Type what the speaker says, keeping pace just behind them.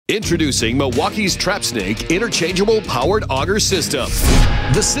Introducing Milwaukee's TRAPSNAKE Interchangeable Powered Auger System.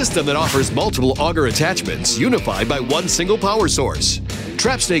 The system that offers multiple auger attachments unified by one single power source.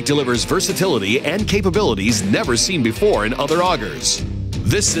 TRAPSNAKE delivers versatility and capabilities never seen before in other augers.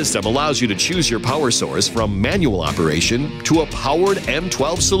 This system allows you to choose your power source from manual operation to a powered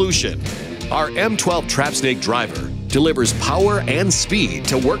M12 solution. Our M12 TRAPSNAKE Driver delivers power and speed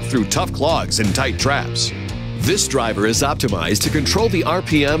to work through tough clogs and tight traps. This driver is optimized to control the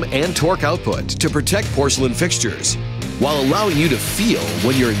RPM and torque output to protect porcelain fixtures, while allowing you to feel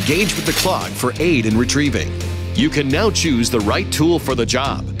when you're engaged with the clog for aid in retrieving. You can now choose the right tool for the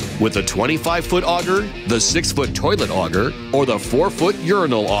job with the 25-foot auger, the 6-foot toilet auger, or the 4-foot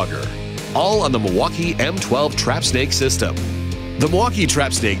urinal auger, all on the Milwaukee M12 TRAPSNAKE system. The Milwaukee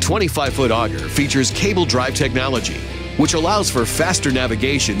TRAPSNAKE 25-foot auger features cable drive technology, which allows for faster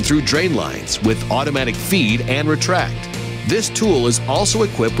navigation through drain lines with automatic feed and retract. This tool is also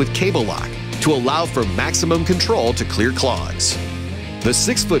equipped with cable lock to allow for maximum control to clear clogs. The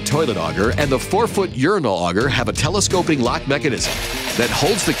 6-foot toilet auger and the 4-foot urinal auger have a telescoping lock mechanism that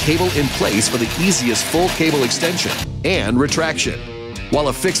holds the cable in place for the easiest full cable extension and retraction, while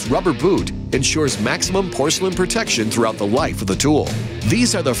a fixed rubber boot ensures maximum porcelain protection throughout the life of the tool.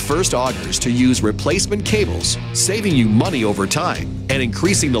 These are the first augers to use replacement cables, saving you money over time and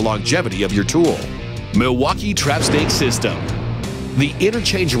increasing the longevity of your tool. Milwaukee TRAPSNAKE System, the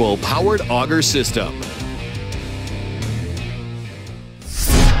interchangeable powered auger system.